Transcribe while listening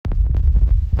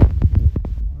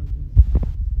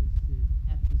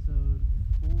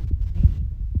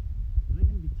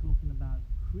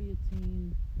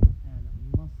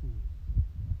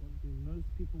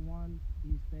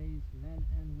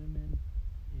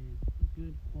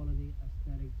good quality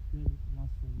aesthetics, good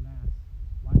muscle mass.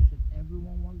 Why should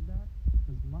everyone want that?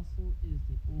 Because muscle is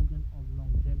the organ of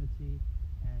longevity,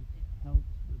 and it helps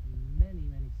with many,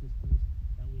 many systems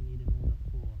that we need in order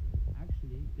for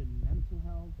actually good mental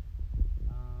health,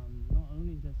 not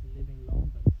only just living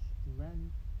long, but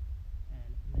strength and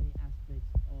many aspects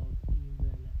of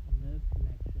even nerve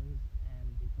connections and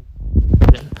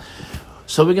detoxification.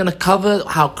 So we're going to cover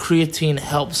how creatine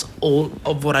helps all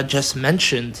of what I just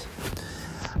mentioned.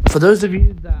 For those of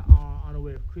you that are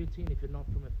unaware of creatine, if you're not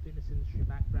from a fitness industry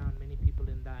background, many people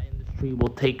in that industry will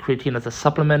take creatine as a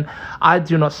supplement. I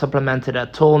do not supplement it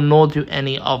at all, nor do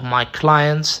any of my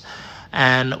clients.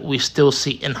 And we still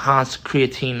see enhanced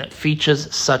creatine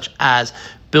features such as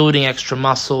building extra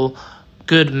muscle,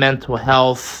 good mental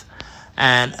health,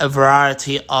 and a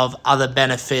variety of other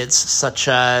benefits such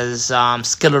as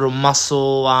skeletal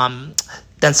muscle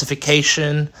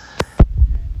densification.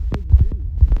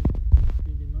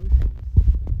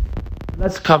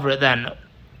 Let's cover it then.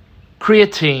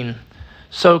 Creatine.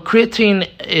 So creatine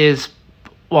is,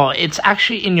 it's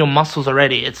actually in your muscles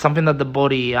already. It's something that the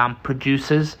body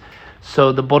produces.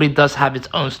 So the body does have its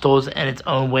own stores and its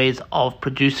own ways of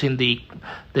producing the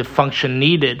function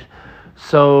needed.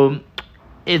 So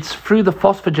it's through the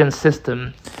phosphagen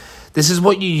system. This is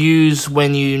what you use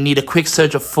when you need a quick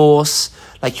surge of force,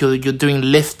 like you're doing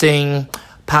lifting,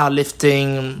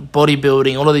 powerlifting,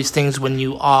 bodybuilding, all of these things when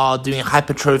you are doing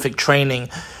hypertrophic training,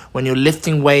 when you're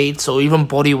lifting weights or even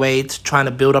body weight, trying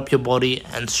to build up your body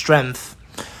and strength.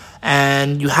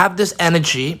 And you have this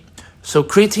energy. So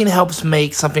creatine helps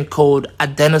make something called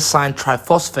adenosine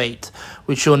triphosphate,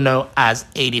 which you'll know as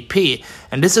ADP.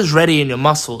 And this is ready in your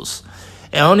muscles.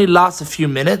 It only lasts a few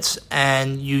minutes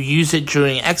and you use it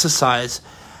during exercise.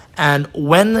 And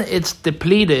when it's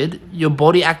depleted, your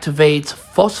body activates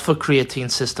phosphocreatine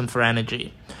system for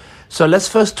energy. So let's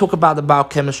first talk about the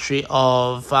biochemistry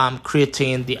of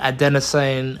creatine, the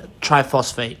adenosine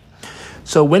triphosphate.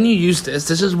 So when you use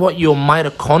this is what your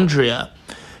mitochondria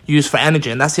use for energy.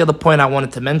 And that's the other point I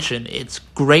wanted to mention. It's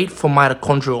great for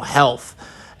mitochondrial health.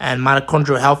 And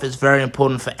mitochondrial health is very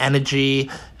important for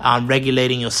energy,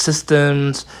 regulating your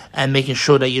systems, and making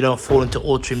sure that you don't fall into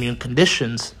autoimmune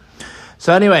conditions.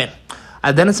 So anyway,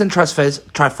 adenosine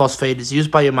triphosphate is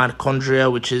used by your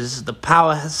mitochondria, which is the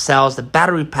power cells, the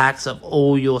battery packs of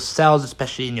all your cells,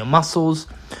 especially in your muscles.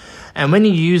 And when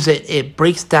you use it, it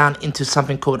breaks down into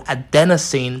something called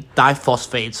adenosine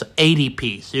diphosphate, so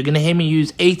ADP. So you're going to hear me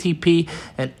use ATP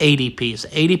and ADP. So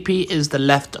ADP is the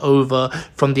leftover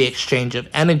from the exchange of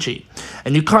energy.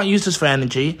 And you can't use this for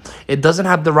energy. It doesn't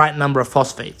have the right number of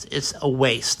phosphates. It's a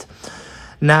waste.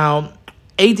 Now,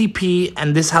 ADP,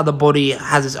 and this is how the body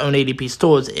has its own ADP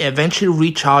stores, it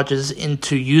eventually recharges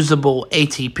into usable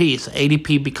ATP. So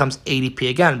ADP becomes ADP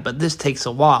again, but this takes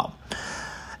a while.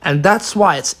 And that's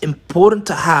why it's important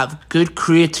to have good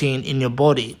creatine in your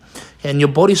body. And your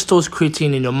body stores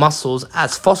creatine in your muscles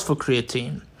as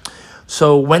phosphocreatine.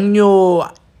 So when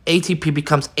your ATP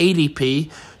becomes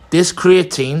ADP, this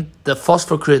creatine, the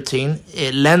phosphocreatine,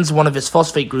 it lends one of its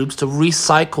phosphate groups to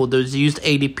recycle those used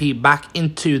ADP back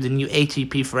into the new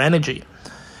ATP for energy.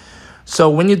 So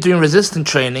when you're doing resistance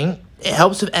training, it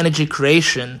helps with energy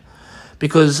creation.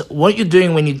 Because what you're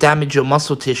doing when you damage your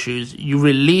muscle tissues, you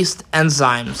release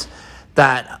enzymes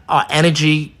that are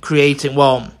energy creating,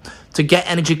 to get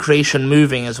energy creation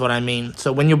moving is what I mean.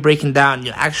 So when you're breaking down,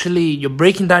 you're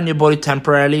breaking down your body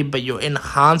temporarily, but you're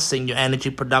enhancing your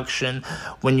energy production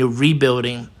when you're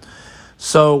rebuilding.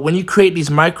 So when you create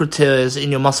these micro tears in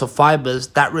your muscle fibers,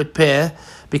 that repair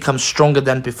becomes stronger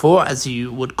than before, as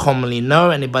you would commonly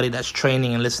know. Anybody that's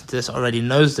training and listening to this already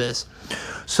knows this.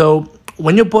 So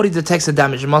when your body detects a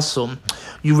damaged muscle,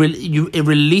 it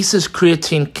releases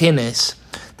creatine kinase.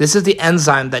 This is the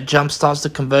enzyme that jumpstarts the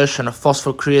conversion of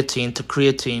phosphocreatine to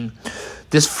creatine.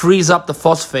 This frees up the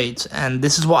phosphates, and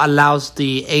this is what allows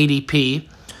the ADP.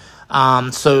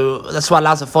 So that's what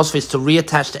allows the phosphates to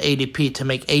reattach to ADP to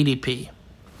make ADP.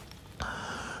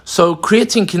 So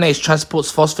creatine kinase transports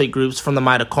phosphate groups from the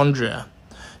mitochondria,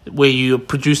 where you're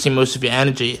producing most of your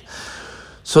energy.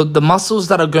 So the muscles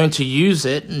that are going to use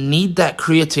it need that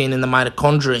creatine in the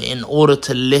mitochondria in order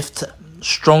to lift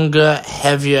stronger,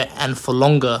 heavier, and for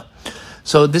longer.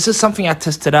 So this is something I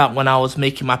tested out when I was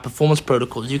making my performance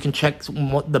protocols. You can check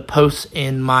the posts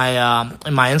in my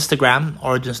Instagram,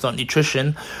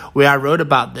 origins.nutrition, where I wrote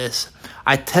about this.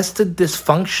 I tested this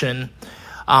function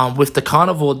with the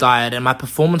carnivore diet and my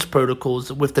performance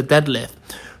protocols with the deadlift.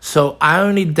 So I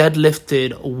only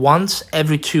deadlifted once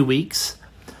every 2 weeks,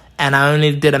 and I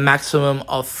only did a maximum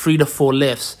of 3 to 4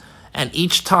 lifts. And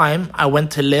each time I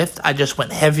went to lift, I just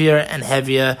went heavier and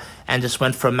heavier and just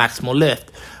went for a maximal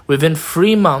lift. Within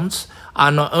 3 months, I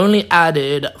not only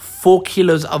added 4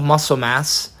 kilos of muscle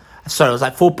mass, sorry, it was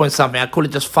like 4 point something, I call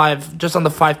it just under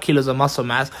 5 kilos of muscle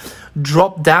mass,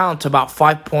 dropped down to about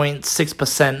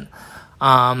 5.6%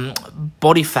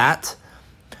 body fat.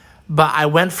 But I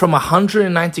went from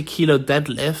 190 kilo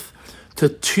deadlift to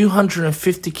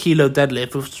 250 kilo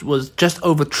deadlift, which was just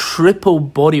over triple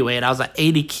body weight. I was at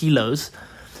 80 kilos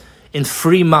in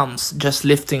 3 months, just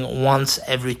lifting once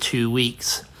every 2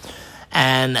 weeks.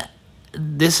 And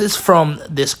this is from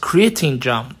this creatine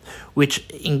jump, which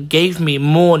gave me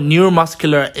more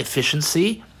neuromuscular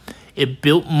efficiency. It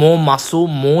built more muscle,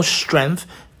 more strength,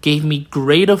 gave me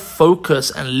greater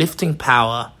focus and lifting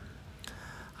power.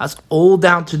 That's all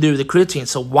down to do with the creatine.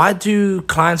 So why do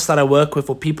clients that I work with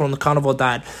or people on the carnivore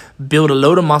diet build a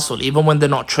load of muscle even when they're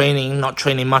not training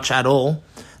much at all?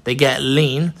 They get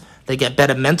lean, they get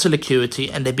better mental acuity,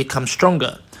 and they become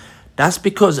stronger. That's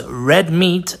because red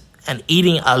meat and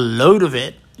eating a load of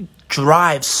it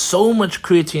drives so much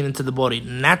creatine into the body,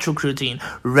 natural creatine.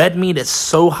 Red meat is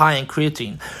so high in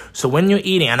creatine. So when you're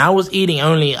eating, and I was eating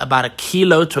only about 1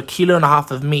 kilo to 1.5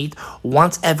 kilos of meat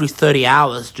once every 30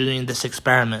 hours during this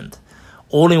experiment,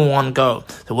 all in one go.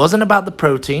 It wasn't about the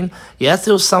protein. Yes,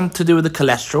 there was some to do with the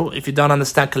cholesterol. If you don't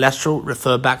understand cholesterol,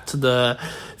 refer back to the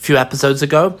few episodes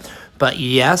ago. But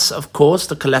yes, of course,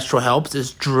 the cholesterol helps.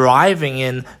 It's driving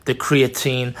in the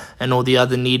creatine and all the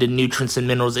other needed nutrients and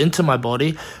minerals into my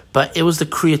body. But it was the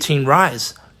creatine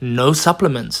rise, no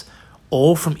supplements,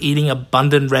 all from eating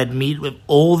abundant red meat with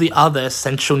all the other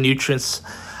essential nutrients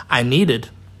I needed.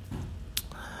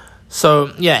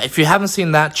 So yeah, if you haven't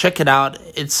seen that, check it out.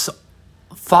 It's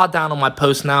far down on my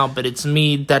post now, but it's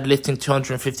me deadlifting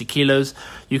 250 kilos.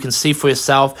 You can see for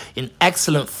yourself, in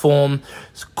excellent form,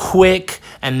 it's quick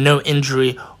and no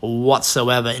injury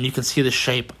whatsoever. And you can see the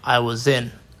shape I was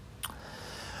in.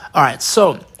 All right,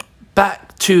 so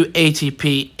back to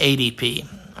ATP, ADP.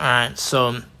 All right,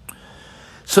 so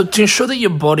to ensure that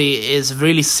your body is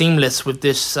really seamless with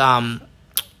this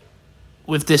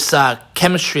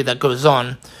chemistry that goes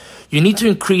on, you need to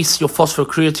increase your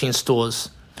phosphocreatine stores.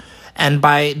 And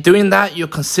by doing that, you're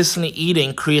consistently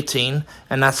eating creatine.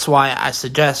 And that's why I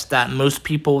suggest that most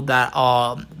people that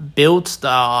are built, that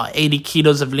are 80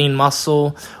 kilos of lean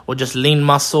muscle or just lean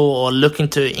muscle or looking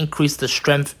to increase the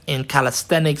strength in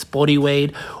calisthenics, body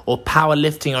weight, or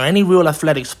powerlifting or any real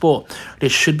athletic sport, they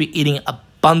should be eating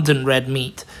abundant red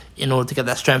meat in order to get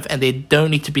that strength. And they don't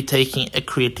need to be taking a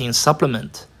creatine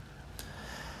supplement.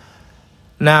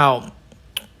 Now,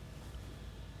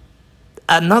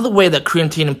 another way that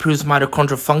creatine improves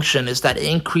mitochondrial function is that it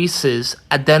increases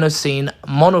adenosine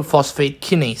monophosphate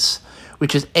kinase,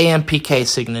 which is AMPK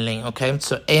signaling, okay?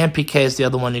 So AMPK is the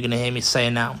other one you're going to hear me say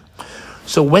now.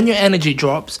 So when your energy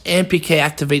drops, AMPK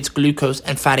activates glucose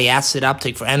and fatty acid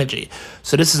uptake for energy.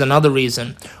 So this is another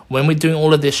reason. When we're doing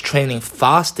all of this training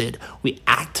fasted, we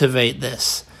activate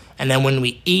this. And then when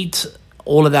we eat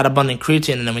all of that abundant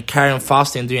creatine and then we carry on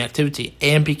fasting and doing activity,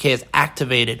 AMPK is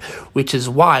activated, which is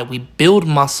why we build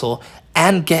muscle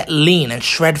and get lean and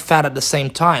shred fat at the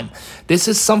same time. This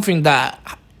is something that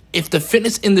if the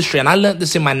fitness industry, and I learned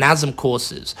this in my NASM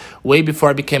courses way before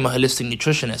I became a holistic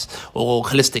nutritionist or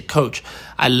holistic coach,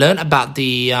 I learned about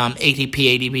the ATP,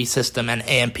 ADP system and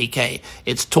AMPK.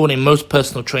 It's taught in most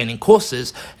personal training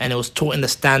courses, and it was taught in the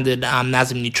standard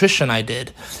NASM nutrition I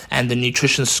did and the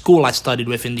nutrition school I studied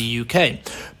with in the UK.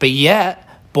 But yet,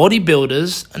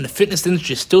 bodybuilders and the fitness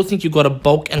industry still think you've got to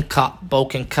bulk and cut,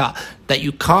 that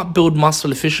you can't build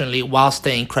muscle efficiently while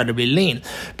staying incredibly lean.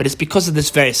 But it's because of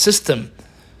this very system.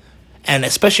 And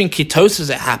especially in ketosis,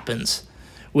 it happens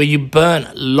where you burn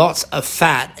lots of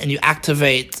fat and you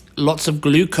activate lots of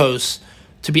glucose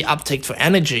to be uptake for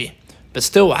energy. But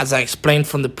still, as I explained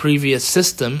from the previous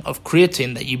system of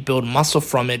creatine, that you build muscle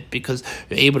from it because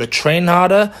you're able to train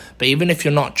harder. But even if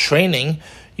you're not training,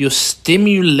 you're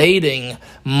stimulating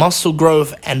muscle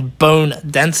growth and bone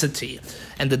density.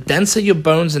 And the denser your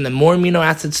bones and the more amino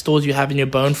acid stores you have in your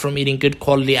bone from eating good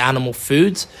quality animal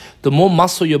foods, the more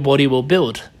muscle your body will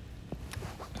build.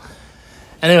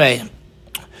 Anyway,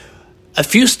 a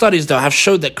few studies, though, have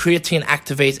showed that creatine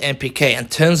activates AMPK and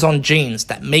turns on genes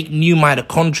that make new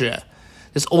mitochondria.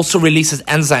 This also releases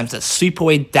enzymes that sweep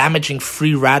away damaging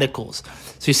free radicals.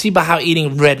 So you see by how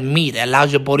eating red meat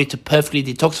allows your body to perfectly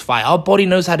detoxify. Our body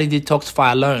knows how to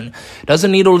detoxify alone. It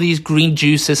doesn't need all these green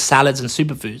juices, salads, and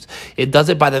superfoods. It does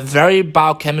it by the very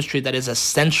biochemistry that is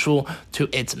essential to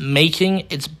its making,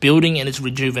 its building, and its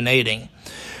rejuvenating.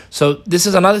 So this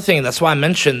is another thing. That's why I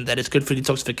mentioned that it's good for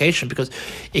detoxification, because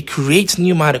it creates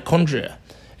new mitochondria.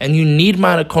 And you need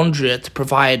mitochondria to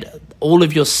provide all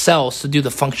of your cells to do the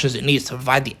functions it needs, to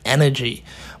provide the energy.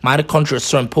 Mitochondria is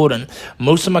so important.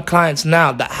 Most of my clients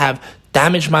now that have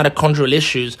damaged mitochondrial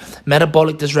issues,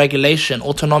 metabolic dysregulation,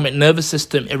 autonomic nervous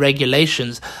system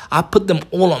irregulations, I put them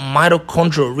all on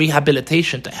mitochondrial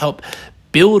rehabilitation to help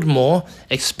build more,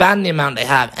 expand the amount they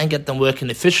have, and get them working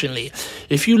efficiently.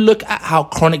 If you look at how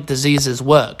chronic diseases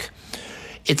work,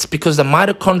 it's because the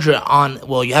mitochondria aren't,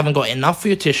 well, you haven't got enough for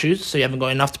your tissues, so you haven't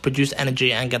got enough to produce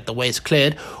energy and get the waste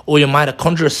cleared, or your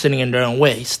mitochondria are sitting in their own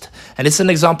waste. And it's an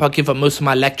example I give at most of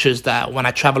my lectures that when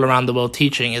I travel around the world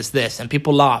teaching is this, and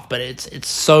people laugh, but it's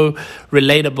so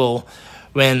relatable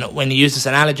when you use this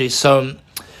analogy. So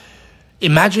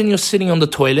imagine you're sitting on the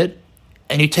toilet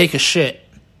and you take a shit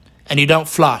and you don't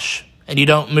flush and you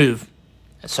don't move.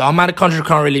 So our mitochondria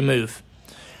can't really move.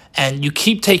 And you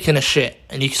keep taking a shit,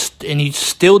 and you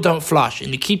still don't flush,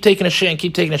 and you keep taking a shit and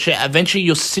keep taking a shit. Eventually,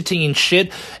 you're sitting in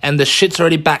shit, and the shit's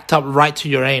already backed up right to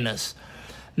your anus.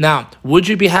 Now, would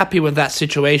you be happy with that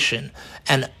situation?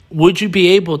 And would you be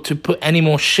able to put any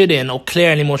more shit in or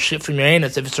clear any more shit from your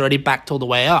anus if it's already backed all the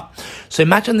way up? So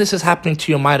imagine this is happening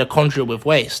to your mitochondria with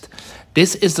waste.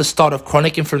 This is the start of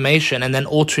chronic inflammation and then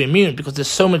autoimmune, because there's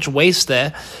so much waste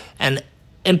there and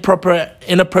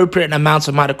inappropriate amounts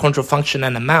of mitochondrial function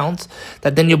and amounts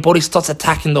that then your body starts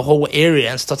attacking the whole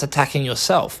area and starts attacking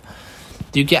yourself.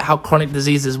 Do you get how chronic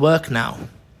diseases work now?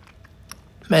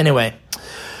 Anyway,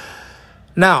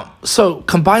 now, so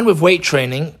combined with weight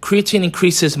training, creatine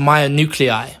increases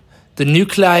myonuclei, the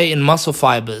nuclei in muscle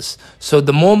fibers. So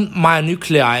the more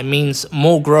myonuclei means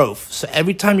more growth. So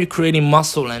every time you're creating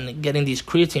muscle and getting these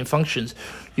creatine functions,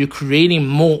 you're creating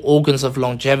more organs of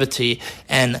longevity.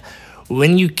 And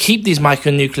when you keep these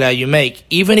micronuclei you make,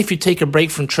 even if you take a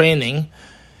break from training,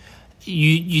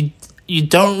 you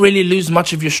don't really lose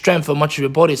much of your strength or much of your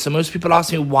body. So most people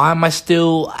ask me, why am I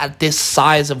still at this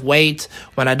size of weight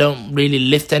when I don't really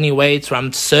lift any weights or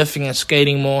I'm surfing and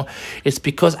skating more? It's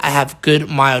because I have good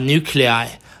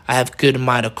myonuclei. I have good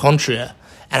mitochondria.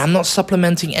 And I'm not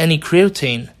supplementing any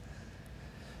creatine.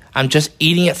 I'm just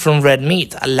eating it from red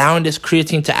meat, allowing this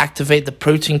creatine to activate the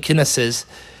protein kinases.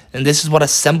 And this is what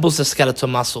assembles the skeletal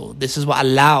muscle. This is what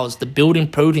allows the building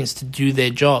proteins to do their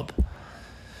job.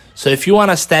 So if you want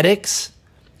aesthetics,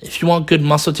 if you want good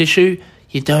muscle tissue,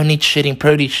 you don't need shitty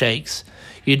protein shakes.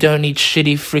 You don't need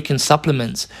shitty freaking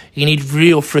supplements. You need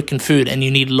real freaking food, and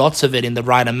you need lots of it in the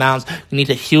right amounts. You need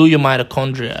to heal your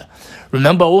mitochondria.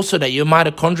 Remember also that your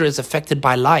mitochondria is affected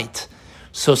by light.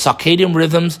 So circadian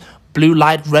rhythms, blue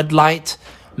light, red light,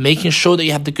 making sure that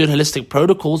you have the good holistic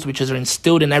protocols, which are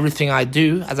instilled in everything I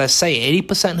do. As I say,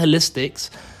 80% holistics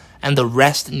and the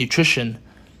rest nutrition.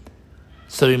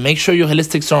 So make sure your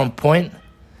holistics are on point.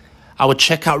 I would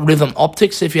check out Rhythm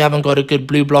Optics if you haven't got a good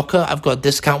blue blocker. I've got a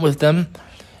discount with them.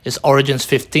 It's Origins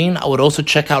 15. I would also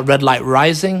check out Red Light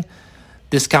Rising.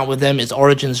 Discount with them is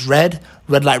Origins Red.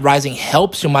 Red Light Rising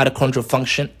helps your mitochondrial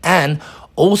function and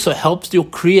also helps your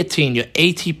creatine, your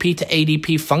ATP to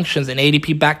ADP functions, and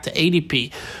ADP back to ADP.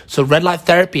 So red light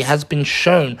therapy has been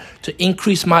shown to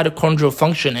increase mitochondrial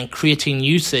function and creatine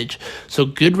usage. So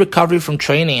good recovery from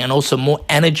training and also more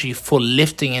energy for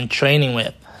lifting and training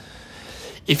with.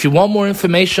 If you want more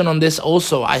information on this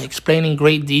also, I explain in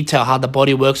great detail how the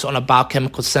body works on a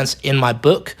biochemical sense in my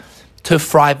book, To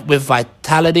Thrive with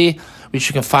Vitality, which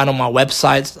you can find on my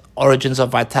website,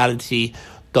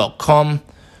 originsofvitality.com.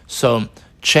 So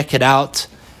check it out.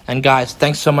 And guys,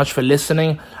 thanks so much for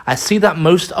listening. I see that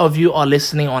most of you are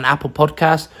listening on Apple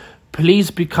Podcasts. Please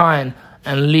be kind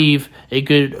and leave a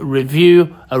good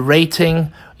review, a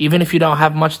rating. Even if you don't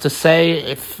have much to say,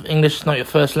 if English is not your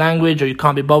first language or you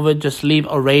can't be bothered, just leave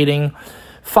a rating.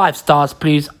 5 stars,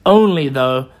 please. Only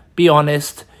though, be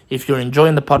honest. If you're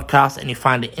enjoying the podcast and you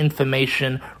find the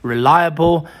information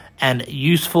reliable and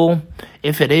useful.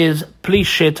 If it is, please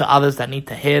share to others that need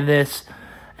to hear this.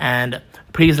 And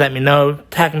please let me know.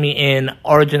 Tag me in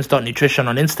origins.nutrition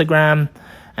on Instagram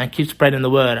and keep spreading the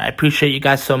word. I appreciate you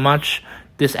guys so much.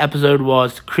 This episode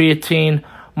was creatine,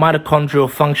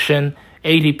 mitochondrial function,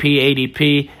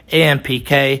 ADP,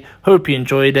 AMPK. Hope you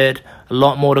enjoyed it. A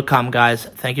lot more to come, guys.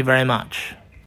 Thank you very much.